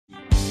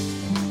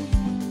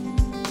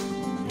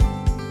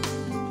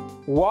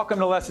Welcome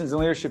to Lessons in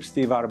Leadership.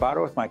 Steve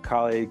Adubato with my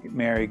colleague,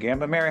 Mary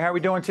Gamba. Mary, how are we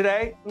doing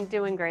today? I'm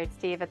doing great,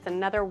 Steve. It's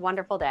another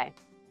wonderful day.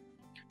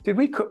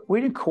 We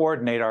didn't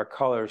coordinate our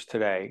colors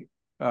today.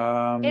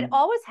 It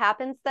always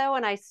happens, though,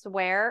 and I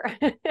swear,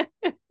 it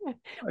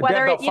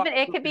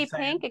could be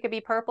pink, it could be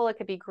purple, it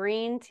could be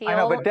green, teal. I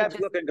know, but Deb's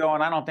looking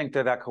going, I don't think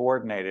that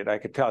coordinated. I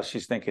could tell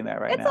she's thinking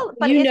that right now.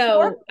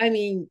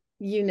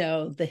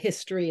 The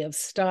history of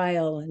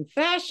style and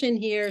fashion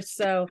here.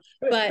 So,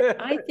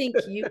 but I think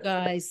you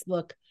guys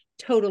look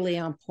totally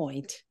on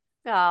point.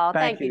 Oh,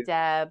 thank you,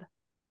 Deb.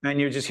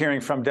 And you're just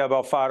hearing from Deb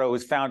Belfatto,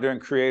 who's founder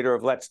and creator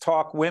of Let's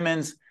Talk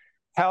Women's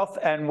Health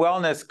and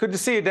Wellness. Good to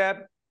see you, Deb.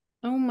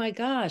 Oh my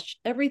gosh,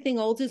 everything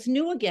old is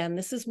new again.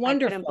 This is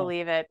wonderful. I couldn't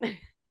believe it.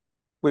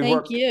 We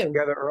worked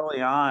together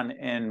early on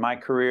in my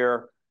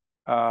career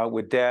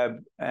with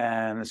Deb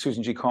and the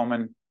Susan G.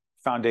 Komen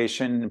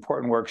Foundation,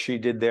 important work she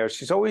did there.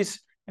 She's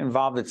always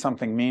involved in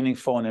something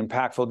meaningful and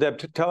impactful. Deb,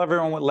 tell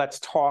everyone what Let's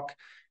Talk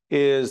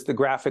is. The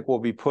graphic will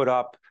be put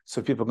up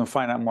so people can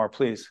find out more,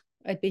 please.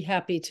 I'd be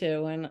happy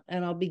to.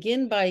 And I'll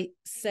begin by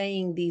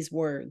saying these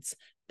words: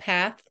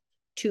 path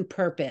to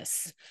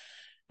purpose.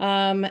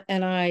 And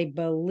I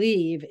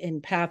believe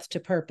in path to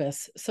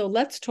purpose. So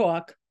Let's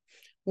Talk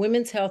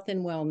Women's Health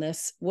and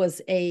Wellness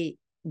was a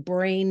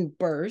brain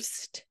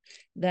burst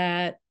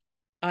that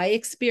I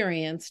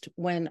experienced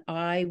when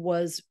I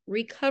was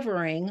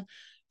recovering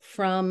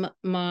from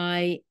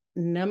my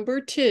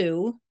number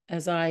 2,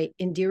 as I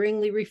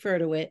endearingly refer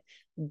to it,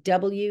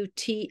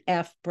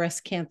 WTF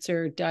breast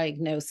cancer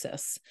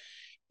diagnosis.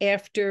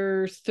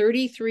 After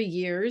 33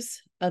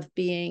 years of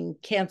being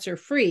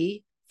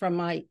cancer-free from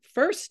my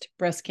first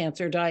breast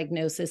cancer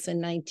diagnosis in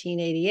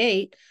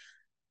 1988,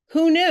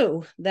 who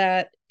knew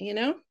that,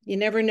 you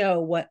never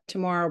know what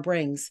tomorrow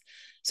brings.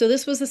 So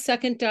this was a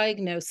second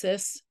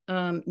diagnosis,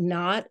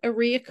 not a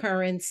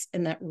reoccurrence,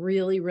 and that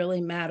really,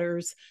 really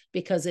matters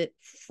because it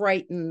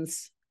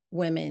frightens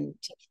women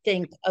to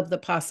think of the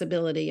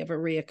possibility of a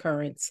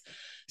reoccurrence.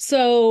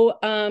 So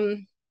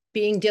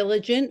being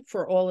diligent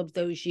for all of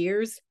those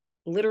years,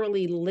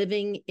 literally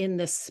living in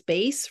the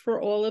space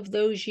for all of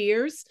those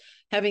years,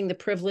 having the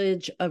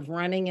privilege of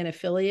running an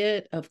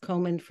affiliate of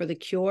Komen for the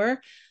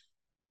Cure,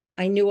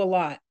 I knew a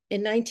lot.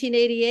 In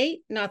 1988,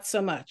 not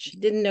so much,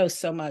 didn't know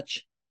so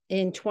much.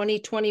 In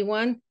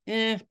 2021,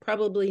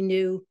 probably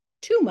knew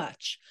too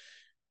much.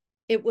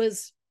 It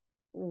was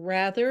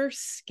rather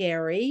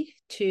scary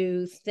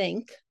to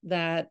think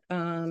that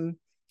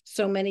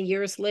so many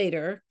years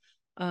later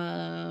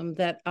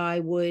that I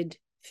would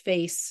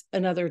face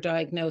another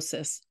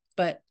diagnosis.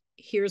 But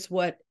here's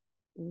what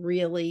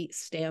really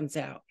stands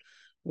out.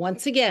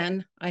 Once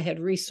again, I had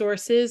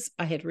resources,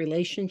 I had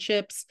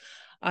relationships,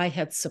 I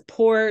had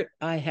support,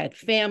 I had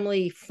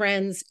family,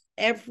 friends,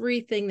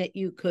 everything that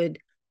you could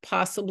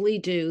possibly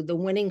do, the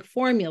winning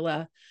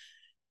formula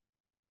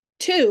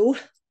to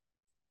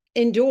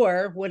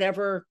endure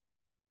whatever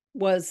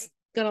was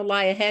going to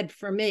lie ahead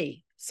for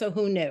me. So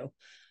who knew?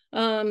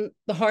 The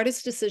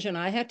hardest decision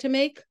I had to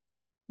make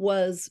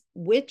was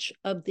which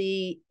of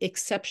the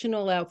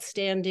exceptional,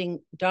 outstanding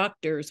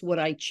doctors would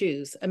I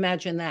choose?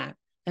 Imagine that.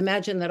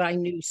 Imagine that I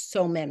knew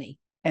so many.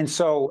 And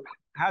so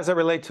how does that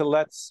relate to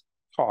Let's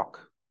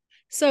Talk?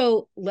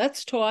 So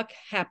Let's Talk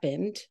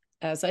happened,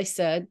 as I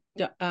said,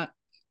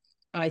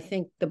 I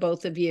think the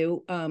both of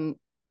you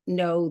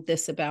know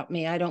this about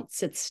me. I don't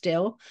sit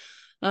still.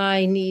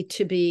 I need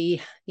to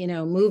be,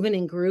 moving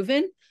and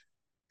grooving.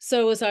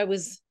 So as I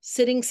was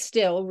sitting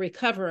still,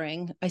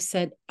 recovering, I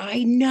said,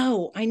 I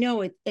know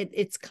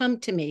it's come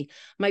to me.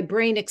 My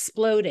brain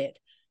exploded.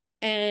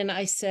 And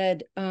I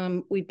said,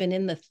 we've been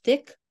in the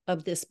thick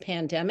of this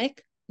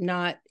pandemic,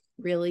 not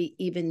really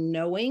even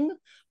knowing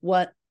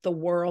what the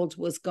world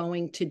was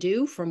going to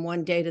do from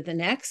one day to the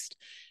next.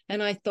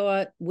 And I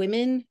thought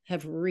women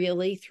have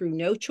really, through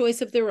no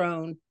choice of their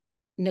own,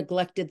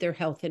 neglected their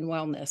health and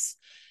wellness.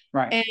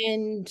 Right.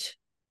 And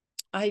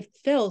I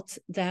felt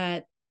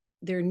that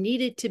there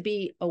needed to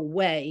be a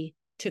way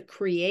to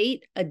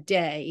create a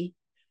day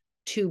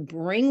to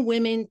bring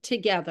women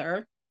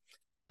together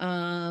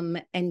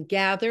and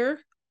gather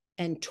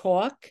and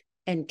talk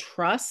and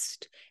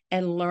trust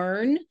and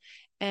learn.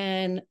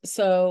 And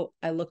so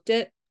I looked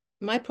at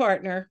my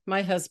partner,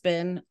 my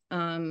husband,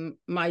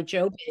 my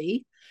Joe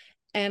B.,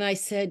 and I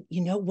said, you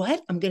know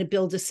what? I'm going to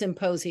build a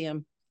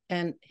symposium.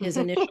 And his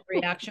initial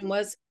reaction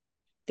was,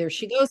 there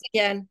she goes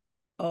again.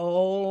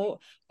 Oh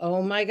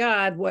my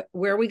God,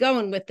 where are we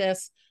going with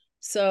this?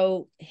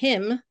 So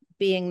him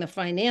being the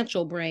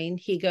financial brain,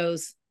 he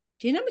goes,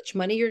 do you know how much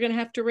money you're going to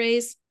have to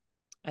raise?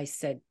 I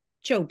said,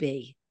 Joe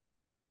B.,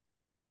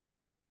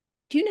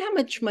 do you know how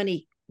much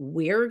money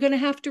we're going to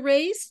have to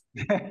raise?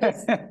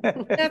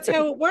 That's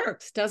how it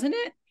works, doesn't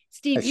it?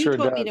 Steve, you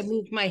taught me to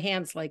move my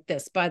hands like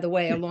this, by the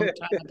way, a long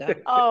time ago.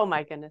 Oh,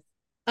 my goodness.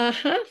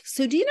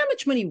 So do you know how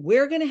much money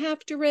we're going to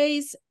have to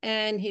raise?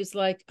 And he's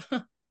like,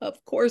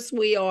 of course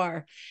we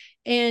are.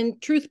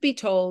 And truth be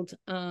told,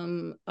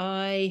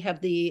 I have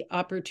the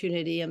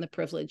opportunity and the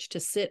privilege to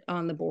sit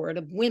on the board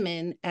of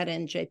women at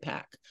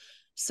NJPAC.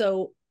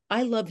 So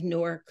I love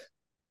Newark.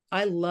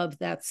 I love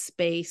that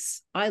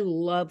space. I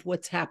love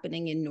what's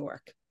happening in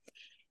Newark.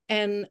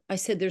 And I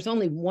said, there's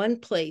only one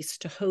place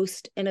to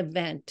host an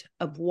event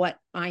of what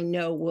I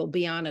know will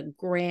be on a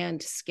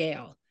grand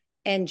scale,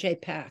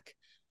 NJPAC.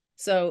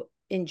 So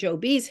in Joe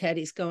B's head,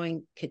 he's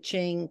going,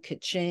 ka-ching,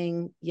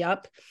 ka-ching,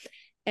 yup.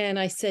 And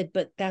I said,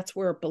 but that's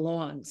where it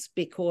belongs,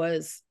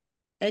 because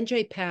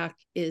NJPAC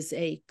is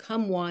a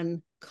come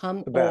one,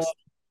 come all.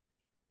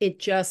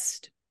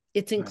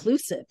 It's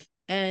inclusive.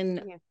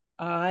 And yeah.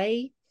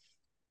 I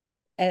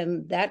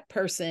am that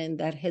person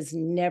that has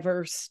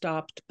never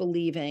stopped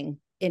believing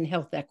in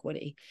health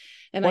equity.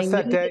 And what's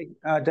that day,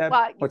 Deb?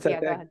 What's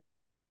that day? Go ahead.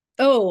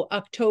 Oh,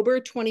 October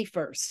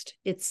 21st.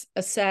 It's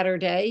a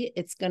Saturday.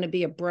 It's going to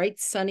be a bright,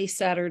 sunny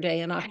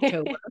Saturday in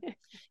October.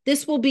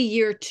 This will be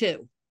year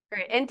 2.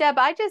 Great. And Deb,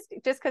 I just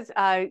because,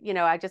 I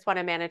just want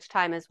to manage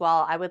time as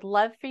well. I would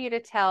love for you to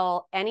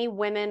tell any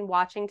women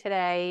watching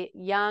today,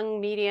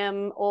 young,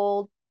 medium,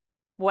 old,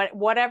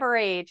 whatever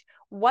age,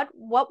 what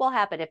will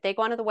happen if they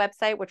go onto the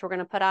website, which we're going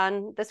to put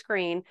on the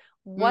screen.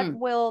 What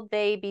will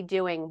they be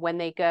doing when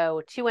they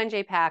go to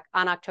NJPAC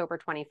on October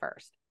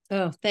 21st?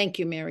 Oh, thank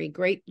you, Mary.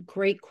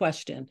 Great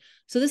question.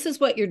 So this is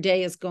what your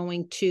day is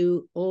going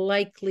to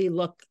likely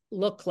look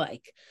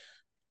like.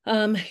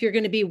 You're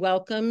going to be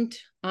welcomed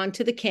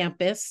onto the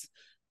campus.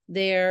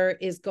 There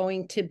is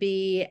going to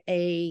be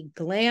a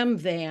glam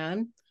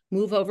van,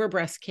 Move Over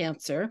Breast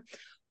Cancer,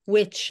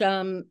 which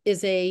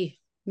is a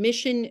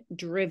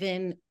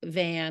mission-driven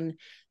van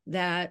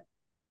that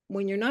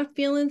when you're not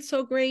feeling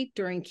so great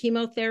during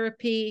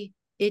chemotherapy,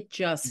 it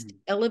just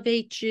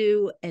elevates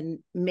you and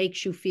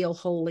makes you feel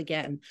whole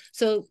again.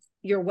 So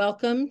you're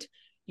welcomed.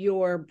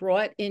 You're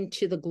brought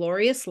into the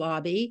glorious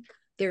lobby.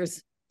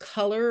 There's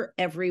color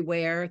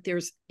everywhere.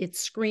 It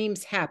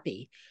screams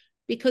happy,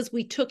 because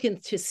we took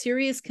into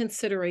serious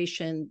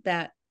consideration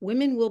that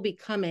women will be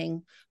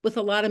coming with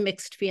a lot of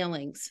mixed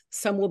feelings.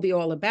 Some will be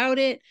all about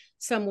it.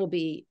 Some will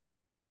be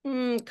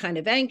kind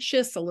of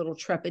anxious, a little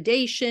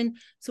trepidation.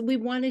 So we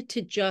wanted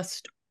to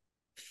just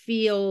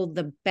feel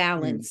the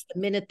balance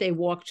the minute they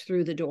walked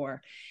through the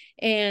door.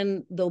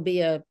 And there'll be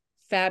a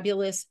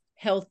fabulous,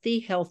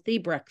 healthy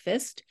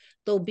breakfast.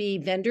 There'll be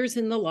vendors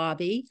in the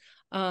lobby.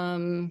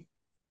 I'll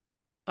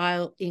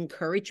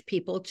encourage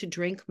people to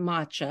drink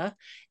matcha,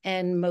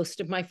 and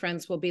most of my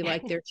friends will be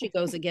like, there she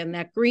goes again,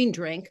 that green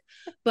drink.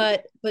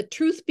 But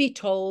truth be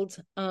told,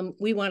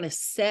 we want to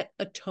set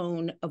a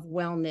tone of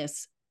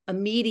wellness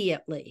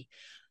immediately.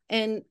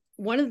 And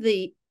one of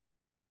the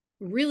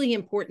really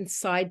important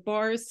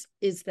sidebars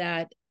is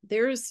that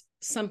there's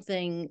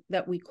something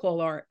that we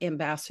call our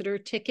ambassador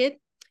ticket,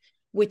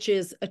 which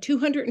is a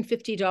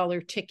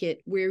 $250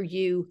 ticket where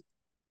you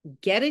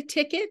get a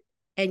ticket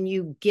and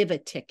you give a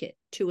ticket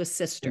to a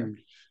sister.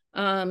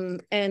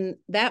 And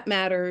that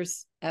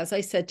matters. As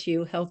I said to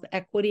you, health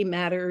equity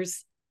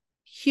matters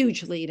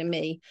hugely to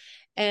me.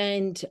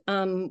 And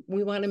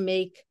we want to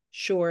make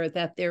sure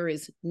that there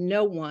is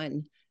no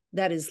one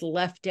that is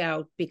left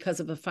out because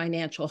of a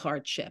financial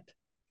hardship.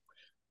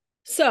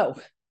 So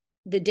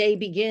the day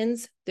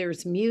begins.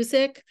 There's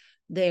music.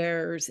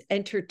 There's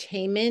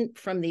entertainment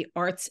from the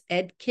arts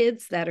ed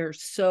kids that are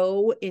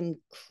so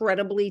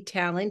incredibly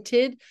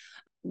talented.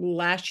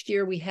 Last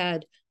year we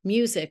had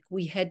music,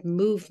 we had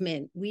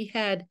movement, we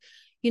had,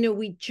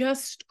 we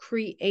just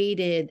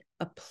created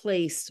a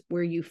place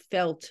where you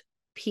felt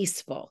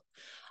peaceful.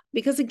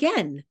 Because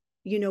again,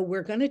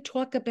 we're going to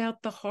talk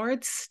about the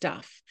hard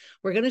stuff.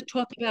 We're going to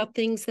talk about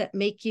things that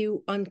make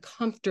you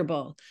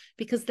uncomfortable,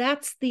 because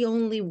that's the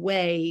only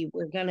way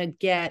we're going to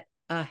get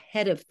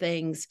ahead of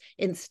things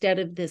instead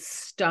of this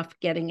stuff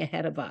getting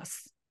ahead of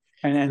us.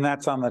 And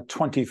that's on the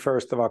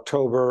 21st of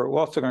October. We're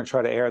also going to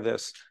try to air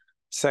this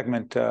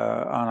segment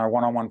on our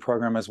one-on-one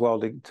program as well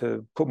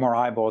to put more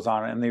eyeballs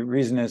on it. And the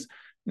reason is,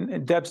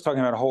 Deb's talking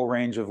about a whole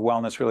range of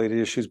wellness-related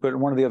issues, but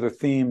one of the other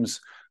themes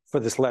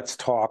for this Let's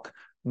Talk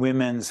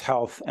Women's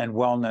Health and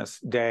Wellness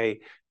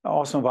Day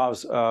also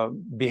involves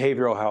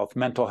behavioral health,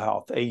 mental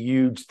health, a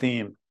huge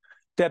theme.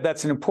 Deb,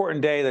 that's an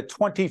important day, the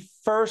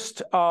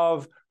 21st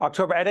of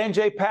October at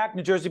NJPAC,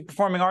 New Jersey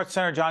Performing Arts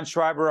Center. John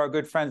Schreiber, our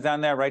good friends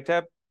down there, right,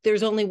 Deb?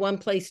 There's only one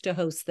place to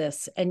host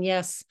this. And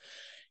yes,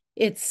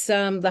 it's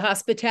the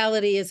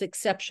hospitality is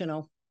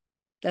exceptional.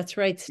 That's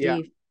right, Steve. Yeah.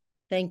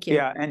 Thank you.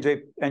 Yeah,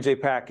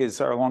 NJPAC is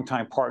our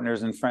longtime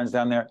partners and friends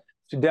down there.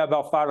 So Deb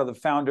Belfatto, the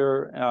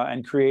founder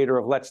and creator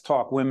of Let's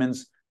Talk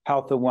Women's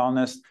Health and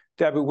Wellness.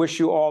 Deb, we wish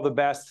you all the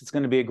best. It's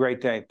going to be a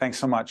great day. Thanks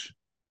so much.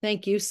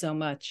 Thank you so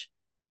much.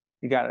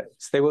 You got it.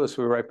 Stay with us.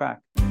 We'll be right back.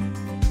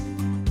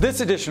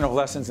 This edition of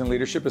Lessons in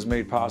Leadership is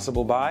made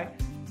possible by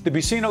the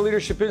Buccino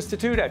Leadership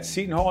Institute at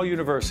Seton Hall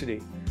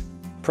University,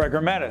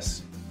 Prager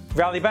Metis,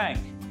 Valley Bank,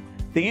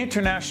 the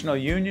International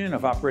Union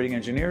of Operating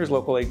Engineers,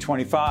 Local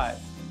 825,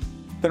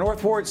 the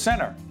North Ward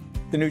Center,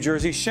 the New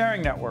Jersey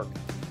Sharing Network,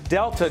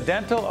 Delta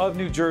Dental of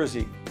New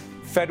Jersey,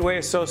 Fedway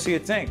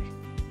Associates, Inc.,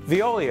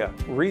 Veolia,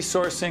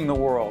 Resourcing the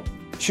World,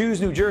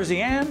 Choose New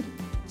Jersey, and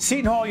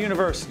Seton Hall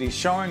University,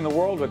 showing the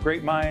world what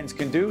great minds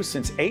can do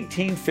since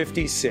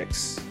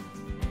 1856.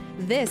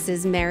 This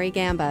is Mary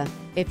Gamba.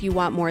 If you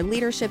want more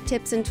leadership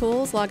tips and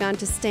tools, log on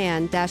to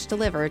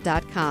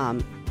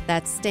stand-deliver.com.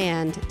 That's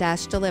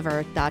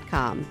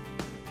stand-deliver.com.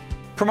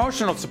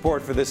 Promotional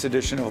support for this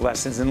edition of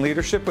Lessons in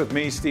Leadership with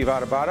me, Steve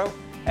Adubato,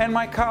 and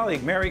my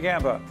colleague, Mary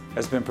Gamba,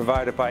 has been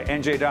provided by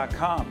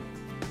NJ.com,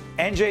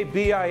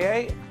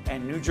 NJBIA,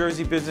 and New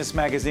Jersey Business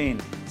Magazine,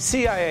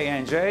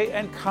 CIANJ,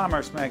 and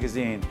Commerce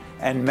Magazine,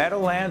 and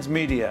Meadowlands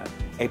Media,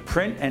 a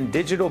print and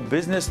digital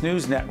business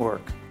news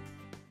network.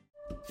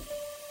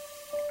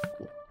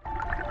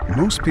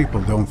 Most people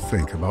don't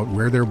think about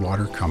where their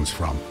water comes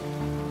from,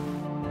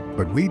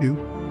 but we do.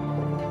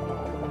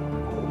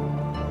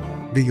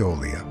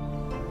 Veolia,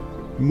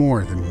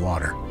 more than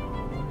water,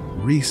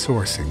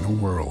 resourcing the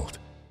world.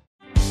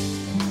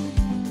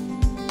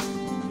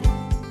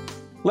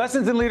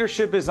 Lessons in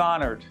Leadership is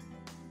honored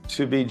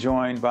to be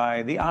joined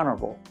by the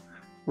Honorable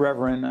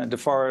Reverend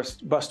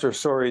DeForest Buster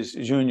Soaries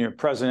Jr.,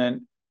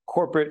 President,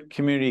 Corporate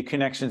Community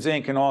Connections,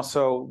 Inc., and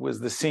also was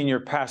the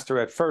senior pastor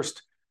at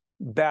First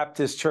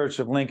Baptist Church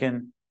of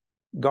Lincoln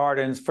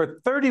Gardens for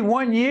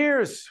 31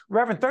 years.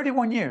 Reverend,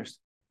 31 years.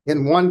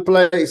 In one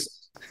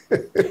place.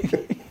 Yes,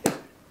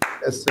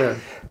 sir.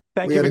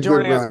 Thank you for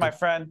joining us, my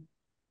friend.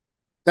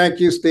 Thank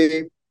you,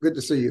 Steve. Good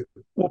to see you.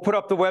 We'll put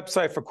up the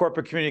website for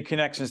Corporate Community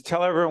Connections.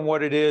 Tell everyone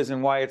what it is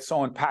and why it's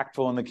so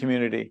impactful in the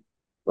community.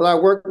 Well, I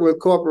work with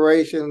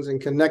corporations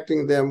and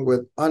connecting them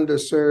with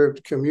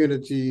underserved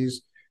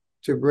communities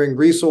to bring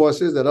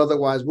resources that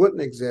otherwise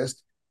wouldn't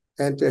exist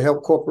and to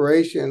help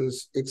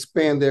corporations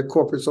expand their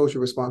corporate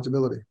social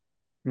responsibility.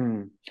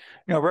 You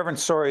know, Reverend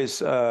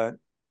Soaries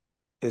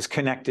is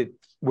connected.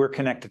 We're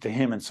connected to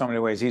him in so many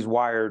ways. He's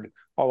wired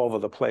all over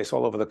the place,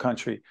 all over the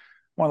country.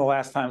 One of the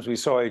last times we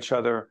saw each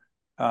other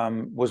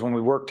was when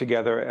we worked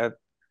together at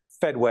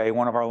Fedway,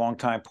 one of our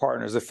longtime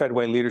partners, the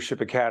Fedway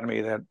Leadership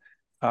Academy that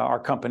our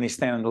company,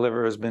 Stand and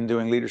Deliver, has been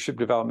doing leadership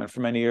development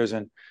for many years.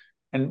 And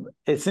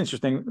it's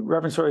interesting,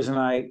 Reverend Soaries and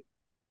I,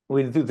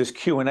 we do this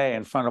Q&A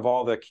in front of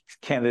all the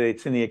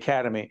candidates in the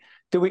academy.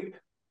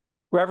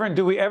 Reverend,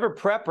 do we ever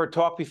prep or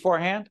talk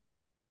beforehand?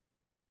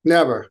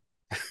 Never.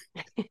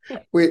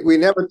 we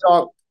never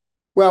talk.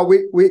 Well,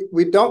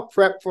 we don't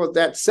prep for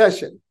that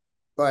session,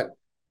 but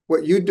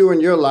what you do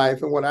in your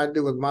life and what I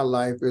do with my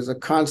life is a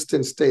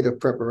constant state of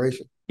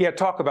preparation. Yeah,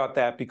 talk about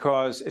that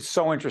because it's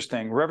so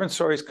interesting. Reverend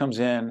Soaries comes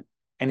in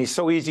and he's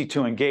so easy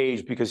to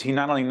engage because he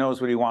not only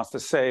knows what he wants to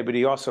say, but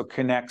he also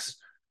connects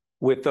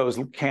with those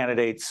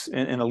candidates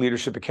in the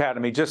Leadership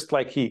Academy, just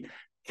like he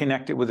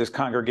connected with his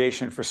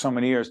congregation for so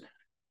many years.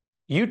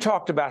 You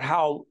talked about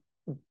how,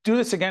 do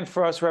this again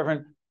for us,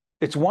 Reverend.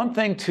 It's one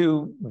thing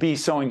to be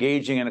so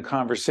engaging in a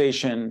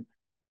conversation,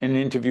 in an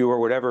interview or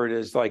whatever it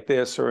is like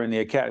this, or in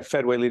the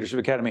Fedway Leadership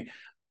Academy.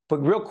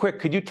 But real quick,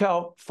 could you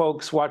tell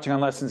folks watching on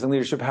Lessons in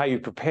Leadership how you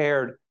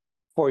prepared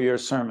for your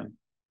sermon?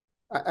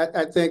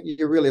 I think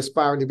you're really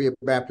aspiring to be a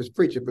Baptist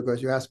preacher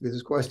because you asked me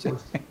this question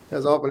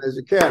as often as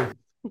you can.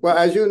 Well,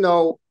 as you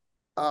know,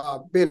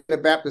 being a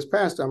Baptist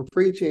pastor, I'm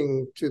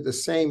preaching to the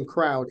same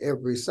crowd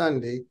every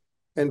Sunday.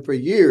 And for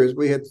years,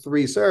 we had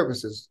 3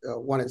 services,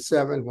 one at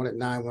 7, one at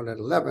 9, one at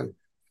 11.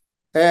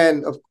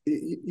 And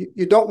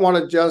you don't want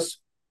to just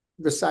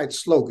recite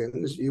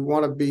slogans. You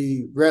want to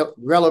be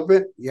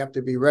relevant. You have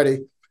to be ready.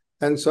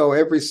 And so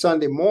every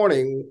Sunday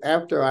morning,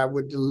 after I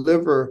would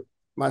deliver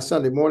my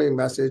Sunday morning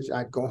message,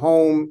 I'd go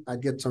home,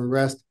 I'd get some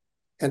rest,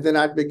 and then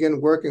I'd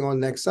begin working on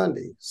next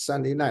Sunday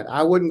night.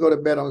 I wouldn't go to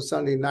bed on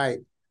Sunday night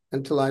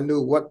until I knew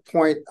what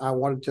point I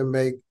wanted to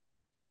make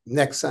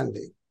next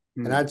Sunday.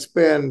 And I'd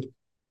spend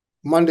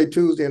Monday,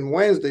 Tuesday, and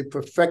Wednesday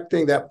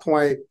perfecting that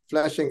point,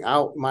 fleshing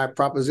out my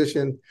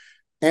proposition,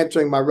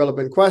 answering my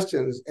relevant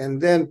questions. And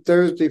then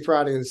Thursday,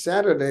 Friday, and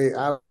Saturday,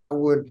 I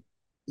would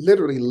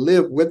literally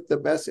live with the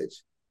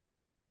message.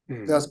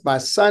 Thus, by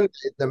Sunday,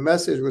 the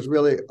message was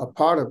really a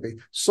part of me.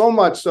 So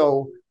much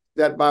so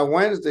that by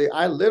Wednesday,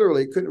 I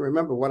literally couldn't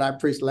remember what I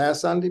preached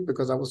last Sunday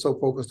because I was so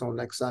focused on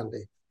next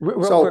Sunday. Real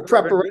quick,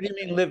 what do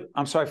you mean live?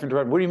 I'm sorry for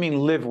interrupting. What do you mean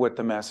live with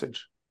the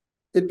message?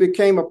 It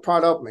became a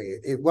part of me.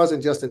 It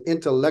wasn't just an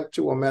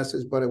intellectual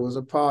message, but it was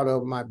a part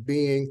of my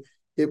being.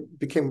 It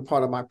became a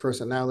part of my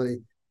personality.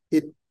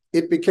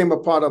 It became a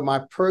part of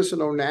my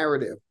personal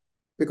narrative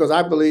because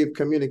I believe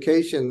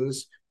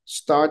communications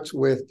starts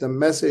with the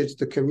message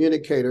the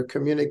communicator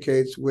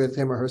communicates with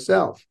him or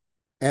herself.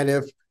 And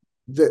if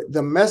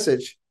the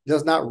message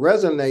does not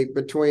resonate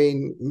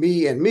between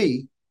me and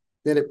me,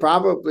 then it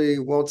probably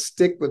won't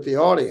stick with the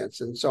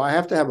audience. And so I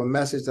have to have a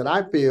message that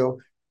I feel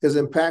is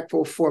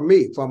impactful for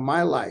me, for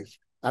my life.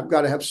 I've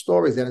got to have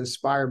stories that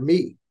inspire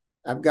me.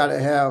 I've got to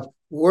have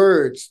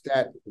words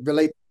that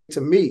relate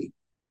to me.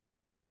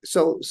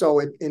 So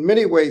in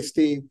many ways,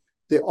 Steve,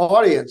 the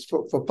audience,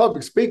 for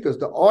public speakers,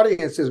 the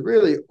audience is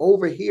really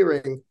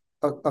overhearing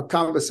a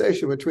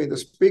conversation between the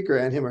speaker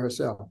and him or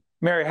herself.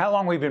 Mary, how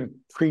long we've been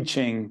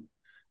preaching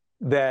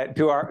that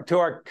to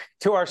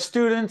our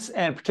students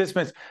and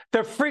participants?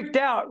 They're freaked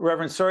out,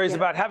 Reverend Soaries,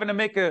 about having to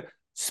make a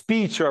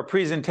speech or a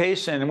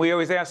presentation. And we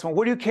always ask them,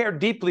 what do you care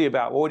deeply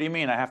about? Well, what do you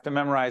mean? I have to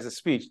memorize a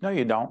speech. No,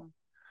 you don't.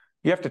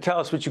 You have to tell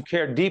us what you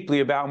care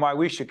deeply about and why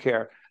we should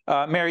care.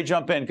 Mary,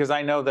 jump in, because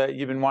I know that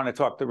you've been wanting to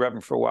talk to the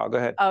Reverend for a while. Go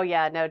ahead. Oh,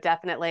 yeah, no,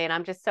 definitely. And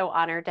I'm just so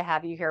honored to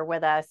have you here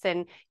with us.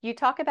 And you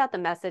talk about the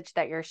message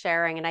that you're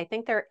sharing. And I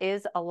think there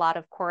is a lot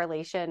of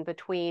correlation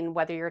between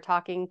whether you're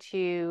talking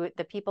to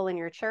the people in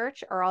your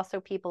church or also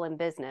people in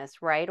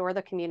business, right? Or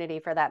the community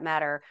for that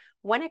matter.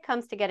 When it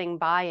comes to getting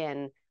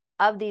buy-in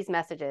of these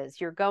messages,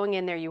 you're going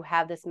in there, you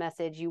have this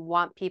message, you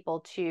want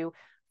people to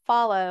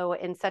follow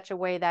in such a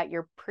way that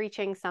you're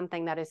preaching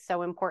something that is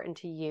so important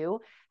to you.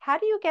 How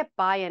do you get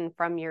buy-in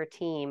from your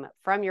team,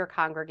 from your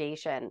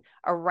congregation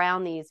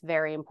around these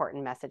very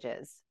important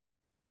messages?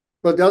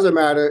 Well, it doesn't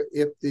matter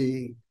if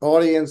the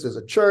audience is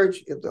a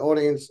church, if the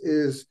audience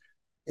is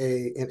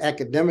an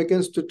academic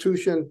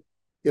institution,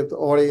 if the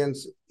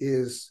audience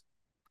is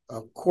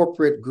a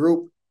corporate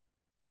group.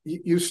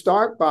 You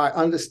start by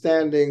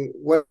understanding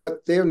what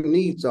their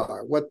needs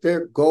are, what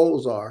their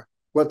goals are,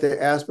 what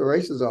their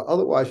aspirations are.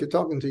 Otherwise, you're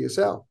talking to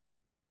yourself.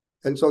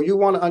 And so you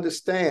want to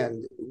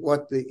understand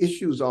what the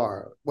issues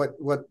are, what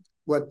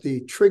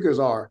the triggers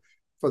are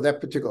for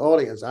that particular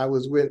audience. I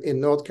was in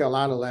North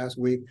Carolina last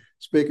week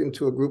speaking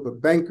to a group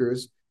of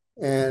bankers,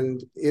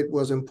 and it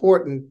was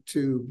important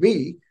to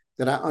me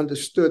that I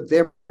understood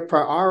their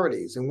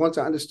priorities. And once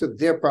I understood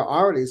their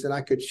priorities, then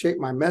I could shape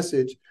my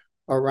message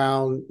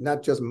around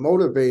not just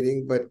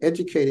motivating, but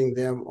educating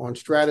them on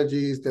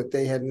strategies that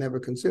they had never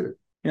considered.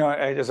 You know,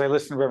 as I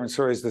listen to Reverend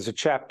Soaries, there's a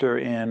chapter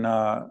in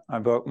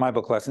my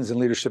book, Lessons in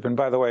Leadership. And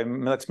by the way,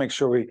 let's make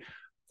sure we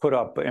put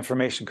up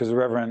information, because the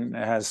Reverend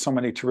has so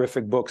many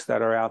terrific books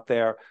that are out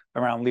there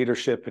around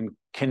leadership and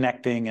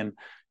connecting, and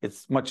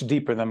it's much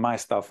deeper than my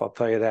stuff, I'll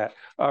tell you that.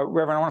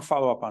 Reverend, I want to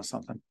follow up on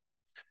something.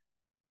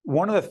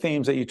 One of the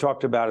themes that you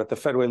talked about at the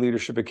Fedway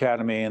Leadership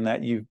Academy and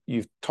that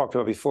you've talked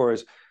about before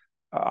is,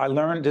 I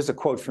learned, there's a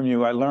quote from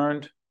you, I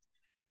learned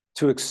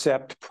to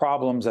accept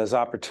problems as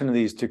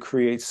opportunities to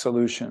create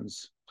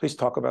solutions. Please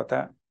talk about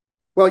that.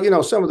 Well, you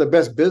know, some of the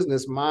best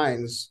business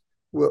minds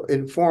will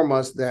inform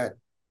us that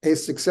a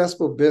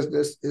successful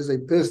business is a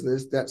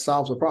business that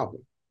solves a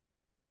problem.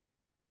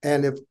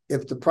 And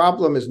if the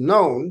problem is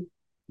known,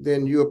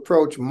 then you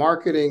approach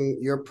marketing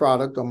your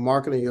product or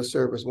marketing your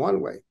service one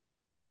way.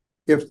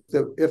 If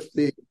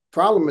the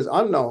problem is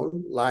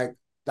unknown, like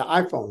the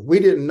iPhone, we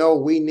didn't know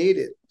we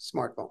needed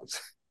smartphones.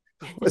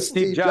 But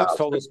Steve Jobs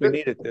told us we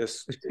needed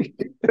this.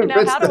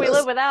 Now, how do we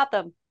live without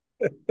them?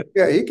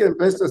 Yeah, he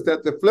convinced us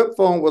that the flip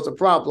phone was a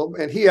problem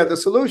and he had the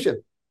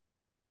solution.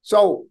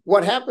 So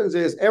what happens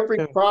is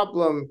every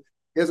problem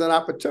is an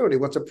opportunity.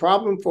 What's a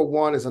problem for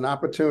one is an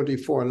opportunity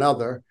for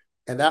another.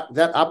 And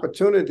that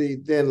opportunity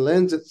then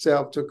lends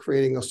itself to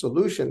creating a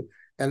solution.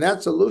 And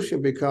that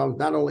solution becomes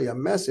not only a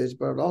message,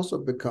 but it also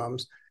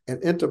becomes an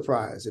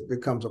enterprise. It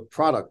becomes a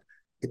product.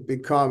 It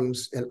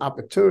becomes an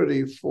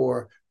opportunity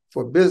for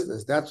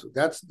business.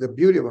 That's the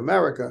beauty of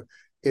America,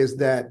 is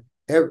that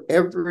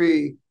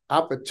every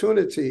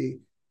opportunity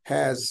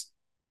has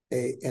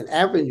an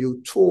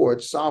avenue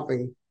towards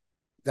solving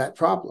that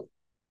problem.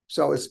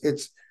 So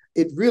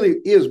it really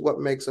is what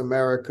makes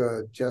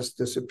America just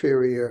the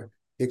superior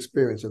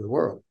experience in the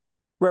world.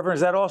 Reverend,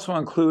 does that also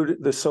include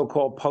the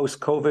so-called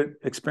post-COVID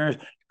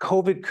experience?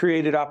 COVID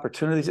created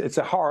opportunities. It was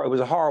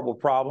a horrible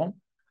problem.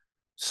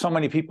 So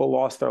many people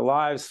lost their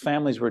lives.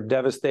 Families were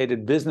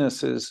devastated.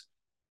 Businesses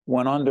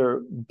went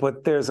under.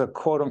 But there's a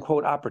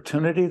quote-unquote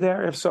opportunity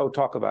there. If so,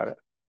 talk about it.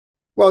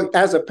 Well,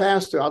 as a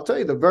pastor, I'll tell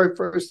you the very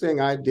first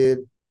thing I did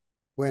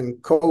when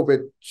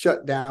COVID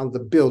shut down the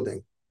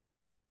building.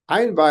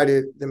 I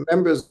invited the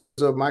members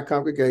of my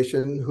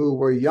congregation who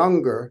were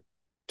younger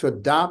to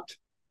adopt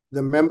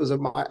the members of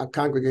my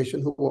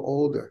congregation who were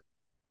older.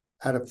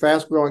 I had a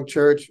fast-growing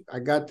church. I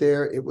got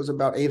there. It was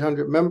about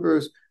 800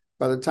 members.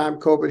 By the time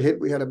COVID hit,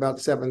 we had about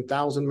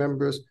 7,000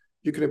 members.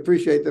 You can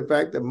appreciate the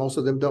fact that most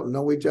of them don't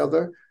know each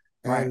other,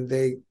 and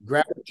they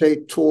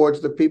gravitate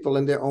towards the people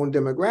in their own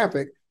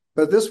demographic.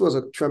 But this was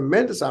a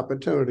tremendous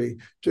opportunity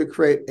to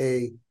create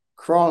a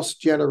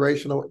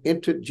cross-generational,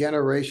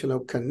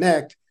 intergenerational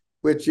connect,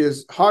 which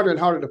is harder and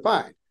harder to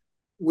find.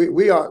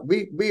 We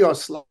are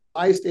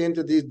sliced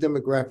into these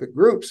demographic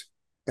groups,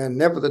 and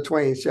never the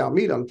twain shall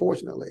meet,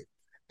 unfortunately.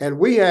 And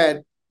we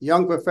had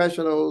young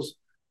professionals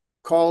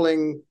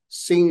calling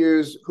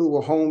seniors who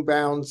were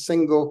homebound,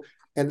 single,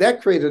 and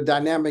that created a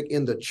dynamic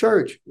in the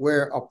church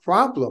where a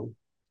problem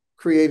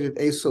created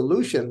a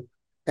solution,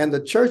 and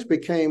the church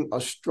became a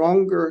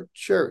stronger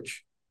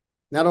church.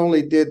 Not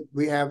only did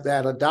we have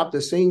that Adopt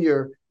a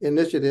Senior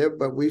initiative,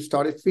 but we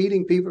started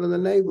feeding people in the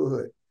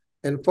neighborhood.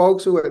 And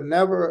folks who had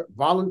never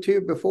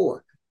volunteered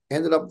before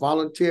ended up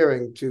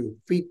volunteering to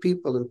feed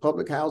people in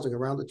public housing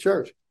around the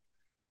church.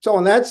 So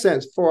in that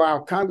sense, for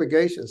our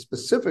congregation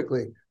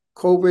specifically,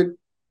 COVID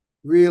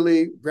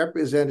really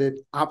represented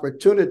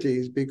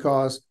opportunities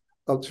because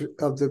of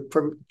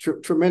the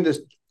tremendous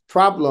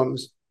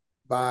problems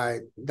by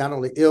not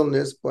only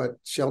illness, but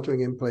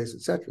sheltering in place,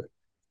 et cetera.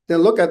 Then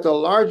look at the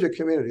larger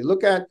community.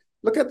 Look at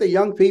the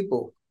young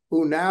people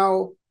who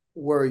now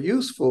were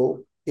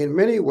useful in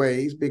many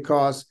ways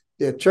because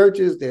their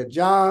churches, their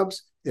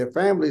jobs, their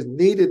families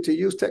needed to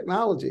use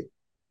technology.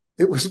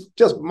 It was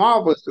just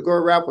marvelous to go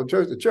around from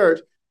church to church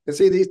and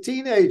see these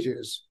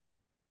teenagers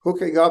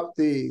hooking up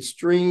the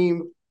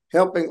stream,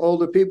 helping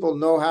older people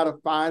know how to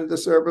find the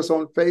service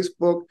on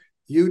Facebook,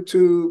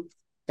 YouTube,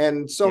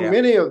 and so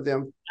many of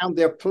them found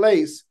their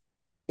place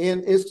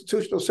in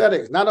institutional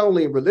settings, not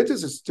only in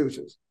religious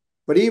institutions,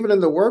 but even in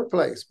the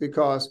workplace,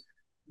 because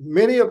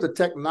many of the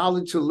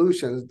technology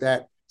solutions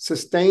that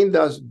sustained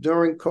us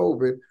during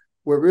COVID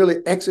were really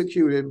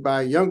executed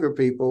by younger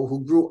people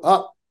who grew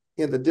up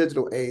in the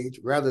digital age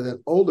rather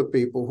than older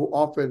people who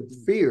often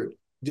feared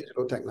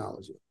digital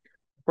technology.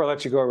 Before I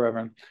let you go,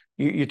 Reverend,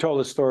 you told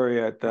a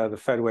story at the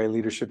Fedway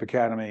Leadership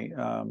Academy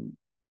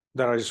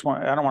that I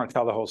don't want to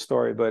tell the whole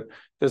story, but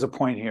there's a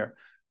point here.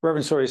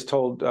 Reverend Soaries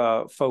told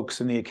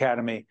folks in the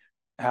academy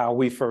how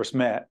we first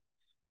met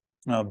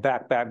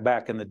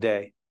back in the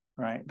day,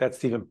 right?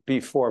 That's even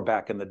before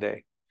back in the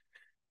day.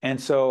 And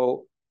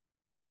so,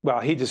 well,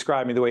 he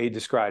described me the way he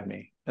described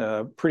me.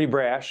 Pretty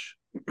brash,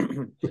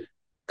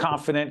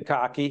 confident,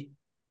 cocky,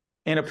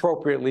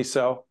 inappropriately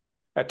so,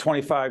 at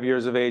 25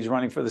 years of age,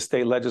 running for the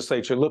state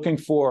legislature, looking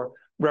for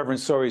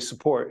Reverend Soaries'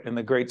 support in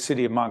the great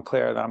city of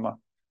Montclair that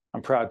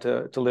I'm proud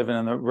to live in,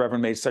 and the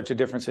Reverend made such a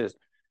difference.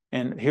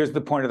 And here's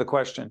the point of the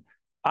question.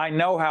 I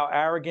know how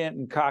arrogant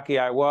and cocky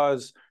I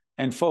was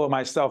and full of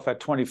myself at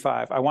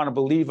 25. I want to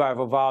believe I've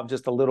evolved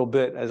just a little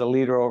bit as a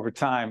leader over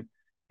time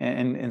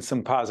in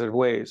some positive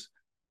ways.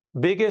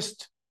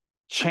 Biggest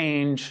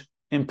change,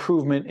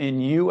 improvement in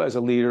you as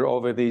a leader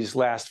over these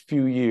last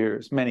few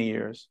years, many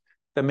years,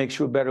 that makes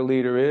you a better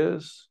leader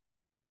is?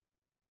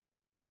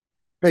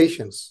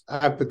 Patience.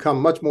 I've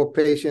become much more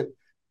patient.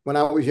 When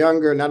I was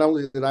younger, not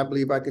only did I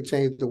believe I could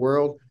change the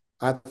world,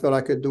 I thought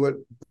I could do it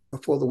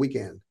before the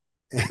weekend.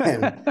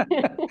 And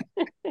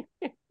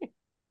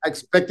I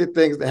expected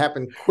things to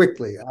happen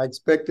quickly. I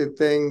expected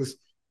things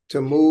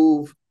to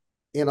move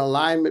in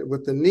alignment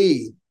with the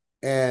need.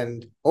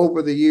 And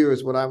over the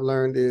years, what I've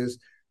learned is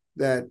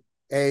that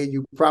A,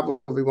 you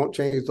probably won't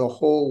change the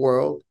whole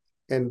world,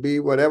 and B,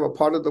 whatever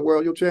part of the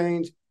world you'll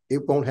change,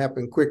 it won't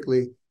happen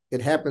quickly.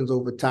 It happens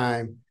over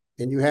time.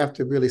 And you have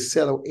to really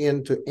settle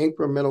into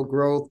incremental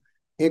growth,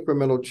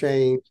 incremental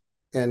change.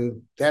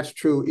 And that's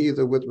true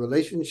either with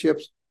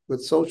relationships,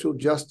 with social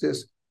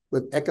justice,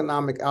 with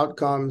economic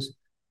outcomes.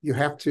 You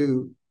have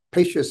to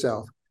pace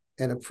yourself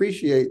and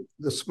appreciate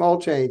the small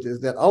changes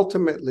that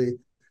ultimately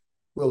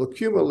will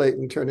accumulate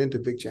and turn into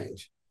big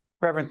change.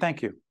 Reverend,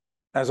 thank you.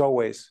 As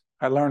always,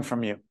 I learned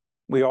from you.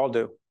 We all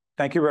do.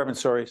 Thank you, Reverend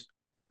Soaries.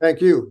 Thank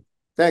you.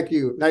 Thank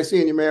you. Nice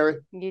seeing you, Mary.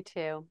 You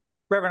too.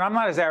 Reverend, I'm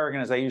not as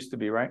arrogant as I used to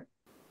be, right?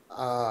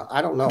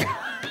 I don't know.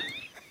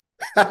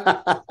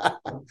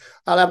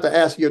 I'll have to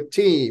ask your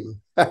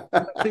team.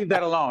 Leave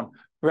that alone.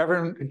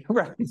 Reverend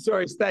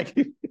Soaries, thank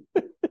you.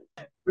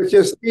 Which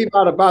is Steve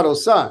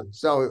Adurbato's son.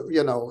 So,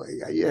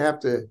 you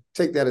have to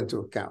take that into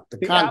account.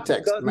 The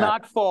context apple does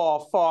not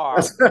fall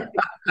far.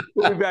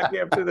 We'll be back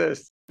after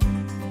this.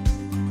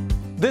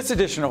 This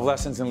edition of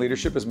Lessons in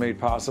Leadership is made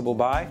possible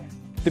by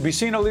the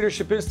Buccino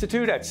Leadership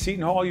Institute at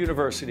Seton Hall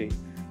University,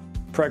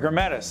 Prager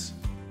Metis,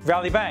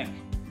 Valley Bank,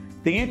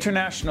 the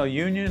International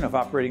Union of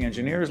Operating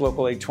Engineers,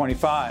 Local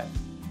 825,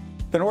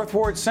 the North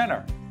Ward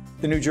Center,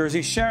 the New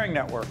Jersey Sharing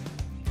Network,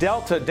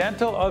 Delta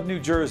Dental of New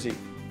Jersey,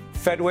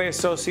 Fedway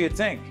Associates,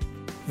 Inc.,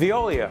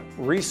 Veolia,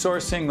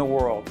 Resourcing the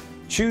World,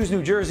 Choose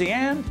New Jersey,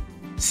 and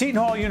Seton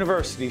Hall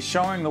University,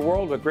 showing the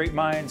world what great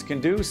minds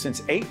can do since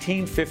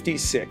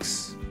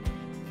 1856.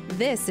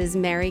 This is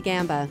Mary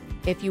Gamba.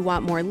 If you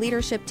want more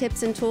leadership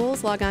tips and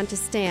tools, log on to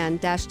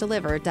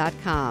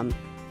stand-deliver.com.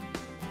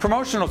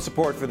 Promotional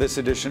support for this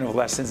edition of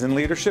Lessons in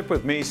Leadership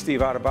with me, Steve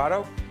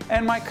Adubato,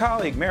 and my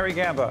colleague, Mary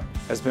Gamba,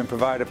 has been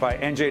provided by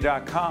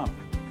NJ.com,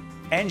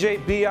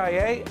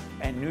 NJBIA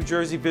and New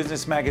Jersey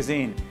Business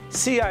Magazine,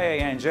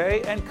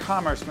 CIANJ and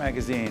Commerce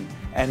Magazine,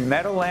 and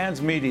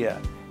Meadowlands Media,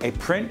 a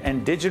print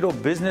and digital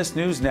business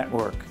news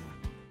network.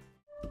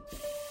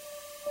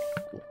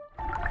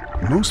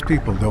 Most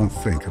people don't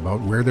think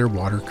about where their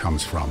water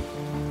comes from,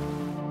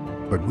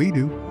 but we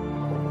do.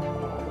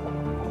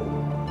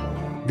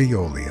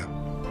 Veolia.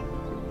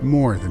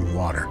 More than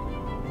water.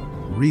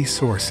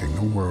 Resourcing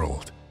the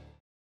world.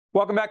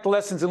 Welcome back to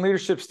Lessons in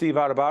Leadership. Steve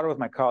Adubato with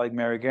my colleague,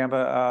 Mary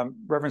Gamba.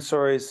 Reverend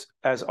Soaries,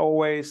 as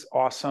always,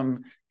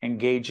 awesome,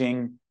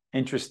 engaging,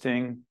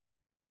 interesting,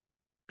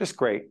 just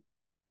great.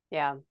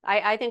 Yeah,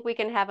 I think we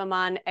can have him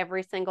on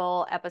every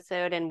single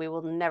episode and we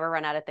will never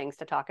run out of things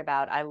to talk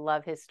about. I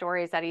love his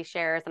stories that he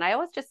shares, and I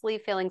always just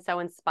leave feeling so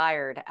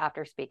inspired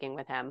after speaking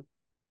with him.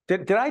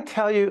 Did I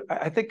tell you,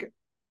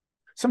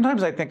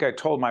 sometimes I think I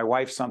told my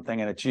wife something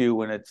and it's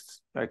you, and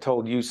I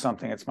told you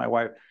something, it's my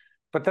wife.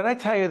 But did I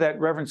tell you that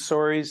Reverend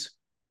Soaries,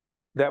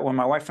 that when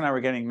my wife and I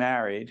were getting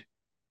married,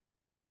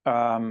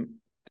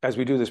 as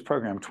we do this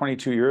program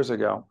 22 years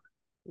ago,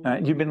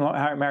 you've been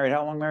married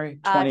how long, Mary?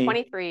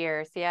 23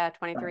 years. Yeah,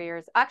 23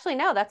 years. Actually,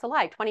 no, that's a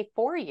lie.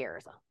 24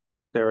 years.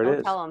 There it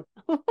is. Don't tell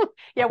them.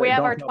 Yeah, okay, we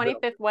have our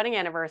 25th wedding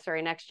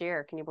anniversary next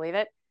year. Can you believe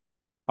it?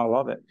 I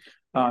love it.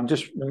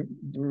 Just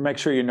make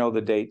sure you know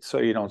the date so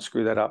you don't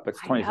screw that up. It's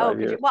 25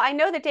 years. Well, I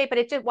know the date, but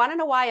it just want to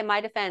know why. In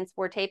my defense,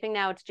 we're taping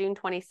now. It's June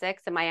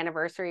 26th, and my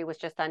anniversary was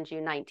just on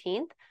June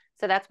 19th.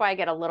 So that's why I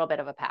get a little bit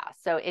of a pass.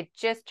 So it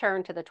just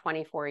turned to the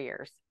 24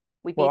 years.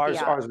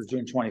 Ours was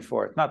June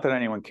 24th. Not that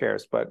anyone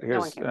cares, but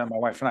here's my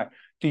wife and I.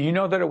 Do you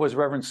know that it was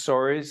Reverend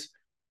Soaries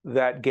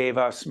that gave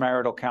us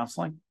marital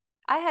counseling?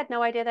 I had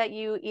no idea that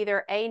you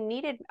either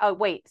needed. Oh,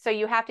 wait. So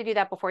you have to do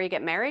that before you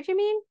get married, you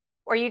mean?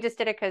 Or you just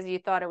did it because you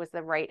thought it was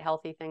the right,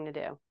 healthy thing to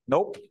do?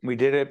 Nope. We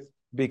did it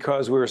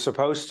because we were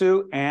supposed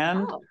to.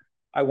 And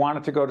I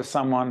wanted to go to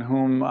someone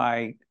whom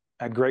I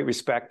had great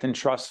respect and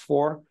trust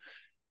for.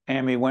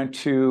 And we went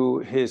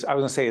to I was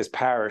going to say his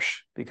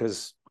parish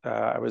because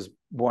I was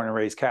born and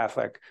raised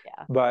Catholic.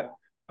 Yeah.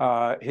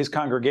 But his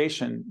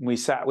congregation, we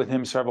sat with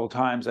him several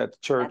times at the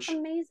church. That's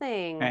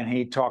amazing. And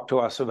he talked to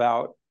us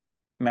about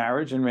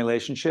marriage and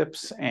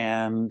relationships.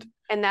 And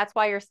that's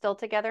why you're still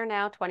together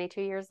now,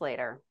 22 years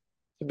later.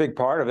 A big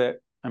part of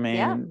it. I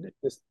mean,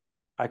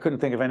 I couldn't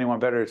think of anyone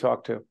better to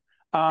talk to.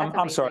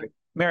 I'm sorry,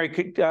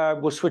 Mary,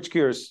 we'll switch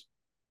gears.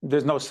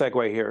 There's no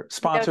segue here.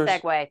 Sponsors? No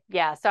segue.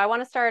 Yeah. So I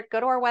want to go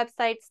to our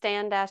website,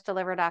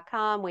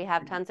 stand-deliver.com. We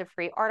have tons of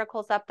free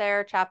articles up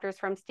there, chapters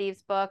from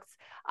Steve's books.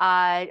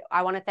 I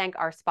want to thank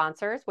our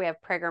sponsors. We have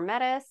Prager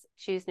Metis,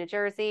 Choose New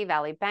Jersey,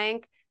 Valley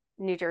Bank,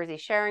 New Jersey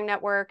Sharing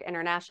Network,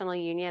 International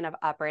Union of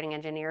Operating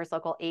Engineers,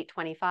 Local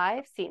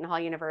 825, Seton Hall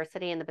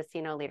University, and the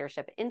Bacino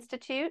Leadership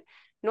Institute,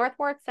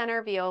 Northward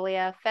Center,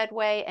 Veolia,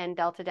 Fedway, and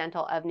Delta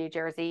Dental of New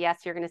Jersey.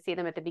 Yes, you're going to see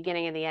them at the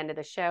beginning and the end of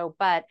the show,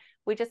 but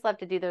we just love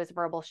to do those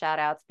verbal shout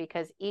outs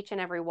because each and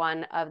every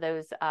one of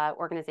those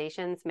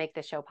organizations make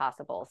the show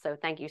possible. So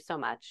thank you so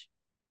much.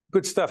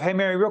 Good stuff. Hey,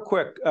 Mary, real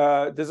quick,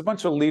 there's a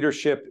bunch of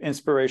leadership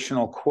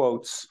inspirational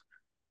quotes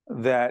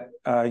that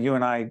you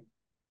and I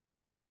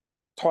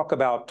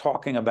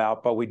talking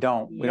about, but we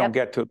don't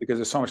get to it because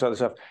there's so much other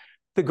stuff.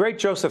 The great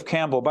Joseph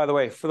Campbell, by the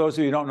way, for those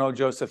of you who don't know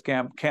Joseph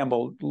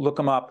Campbell, look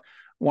him up.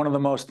 One of the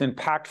most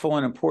impactful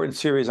and important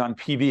series on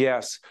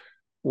PBS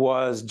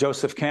was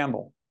Joseph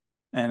Campbell.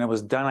 And it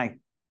was done, I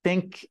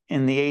think,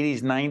 in the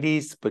 80s,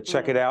 90s, but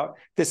check it out.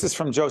 This is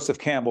from Joseph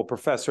Campbell,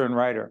 professor and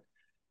writer.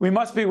 We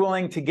must be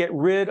willing to get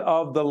rid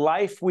of the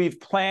life we've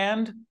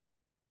planned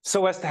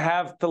so as to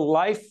have the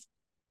life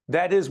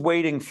that is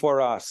waiting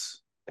for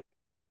us.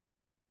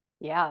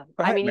 Yeah.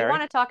 I mean, Mary, you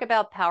want to talk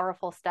about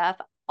powerful stuff.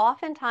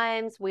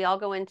 Oftentimes we all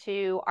go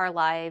into our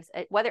lives,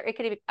 whether it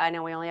could be, I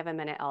know we only have a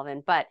minute,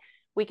 Elvin, but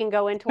we can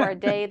go into our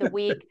day, the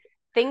week,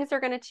 things are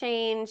going to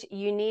change.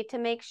 You need to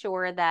make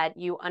sure that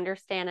you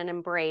understand and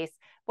embrace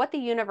what the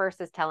universe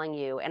is telling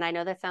you. And I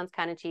know that sounds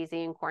kind of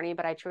cheesy and corny,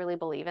 but I truly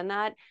believe in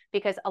that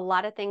because a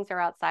lot of things are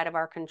outside of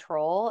our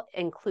control,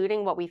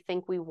 including what we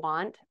think we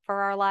want for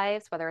our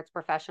lives, whether it's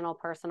professional,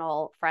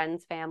 personal,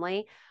 friends,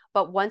 family.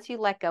 But once you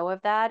let go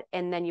of that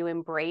and then you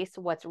embrace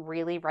what's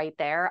really right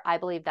there, I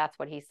believe that's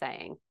what he's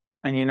saying.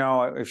 And you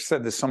know, I've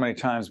said this so many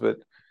times, but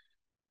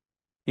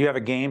you have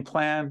a game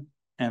plan.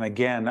 And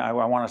again, I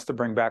want us to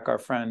bring back our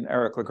friend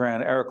Eric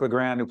LeGrand. Eric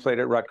LeGrand, who played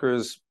at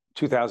Rutgers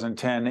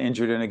 2010,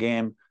 injured in a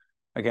game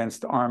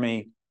against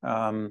Army.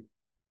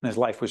 His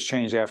life was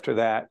changed after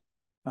that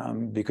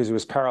because he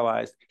was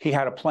paralyzed. He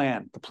had a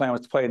plan. The plan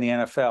was to play in the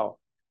NFL.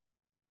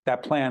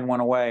 That plan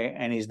went away,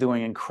 and he's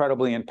doing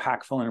incredibly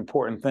impactful and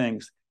important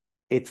things.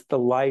 It's the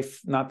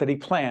life, not that he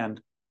planned,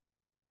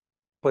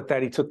 but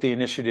that he took the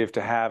initiative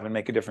to have and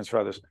make a difference for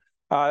others.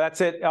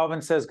 That's it.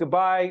 Elvin says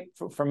goodbye.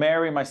 For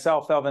Mary,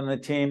 myself, Elvin, and the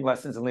team,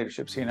 Lessons in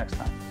Leadership. See you next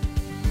time.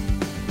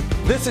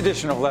 This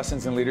edition of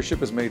Lessons in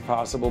Leadership is made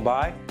possible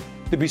by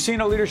the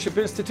Bacino Leadership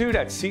Institute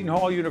at Seton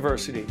Hall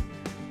University,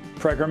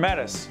 Prager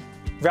Metis,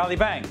 Valley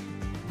Bank,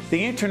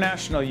 the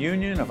International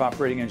Union of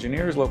Operating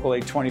Engineers, Local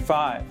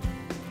 825,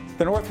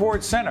 the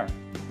Northward Center,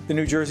 the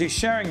New Jersey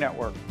Sharing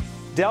Network,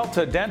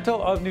 Delta Dental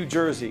of New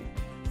Jersey,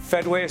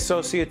 Fedway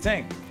Associates,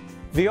 Inc.,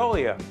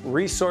 Veolia,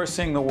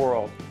 Resourcing the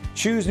World,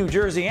 Choose New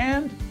Jersey,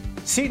 and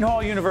Seton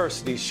Hall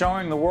University,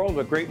 showing the world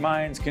what great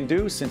minds can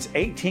do since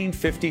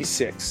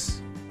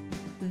 1856.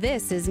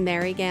 This is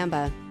Mary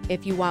Gamba.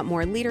 If you want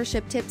more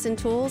leadership tips and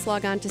tools,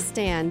 log on to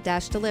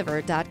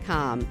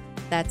stand-deliver.com.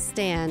 That's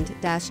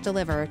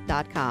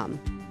stand-deliver.com.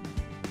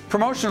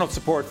 Promotional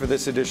support for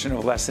this edition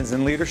of Lessons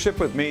in Leadership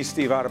with me,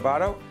 Steve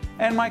Adubato,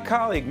 and my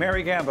colleague,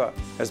 Mary Gamba,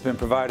 has been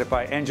provided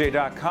by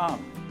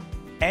NJ.com,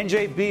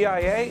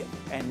 NJBIA,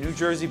 and New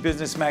Jersey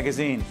Business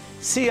Magazine,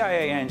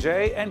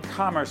 CIANJ, and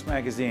Commerce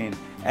Magazine,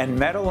 and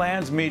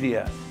Meadowlands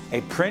Media,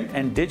 a print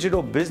and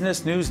digital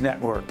business news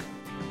network.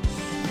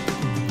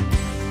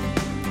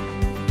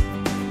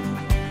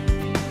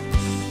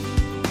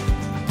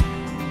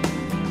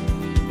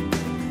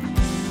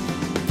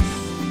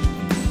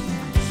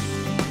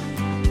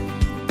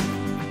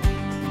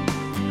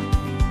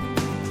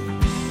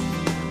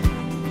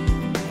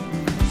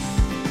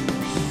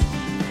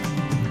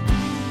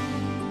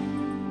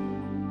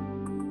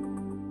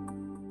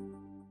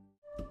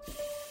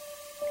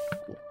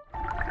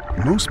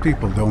 Most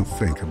people don't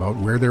think about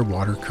where their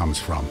water comes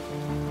from,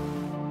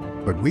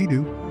 but we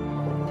do.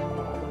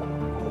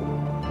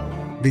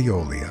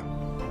 Veolia.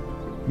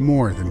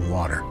 More than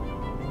water.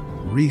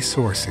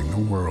 Resourcing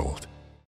the world.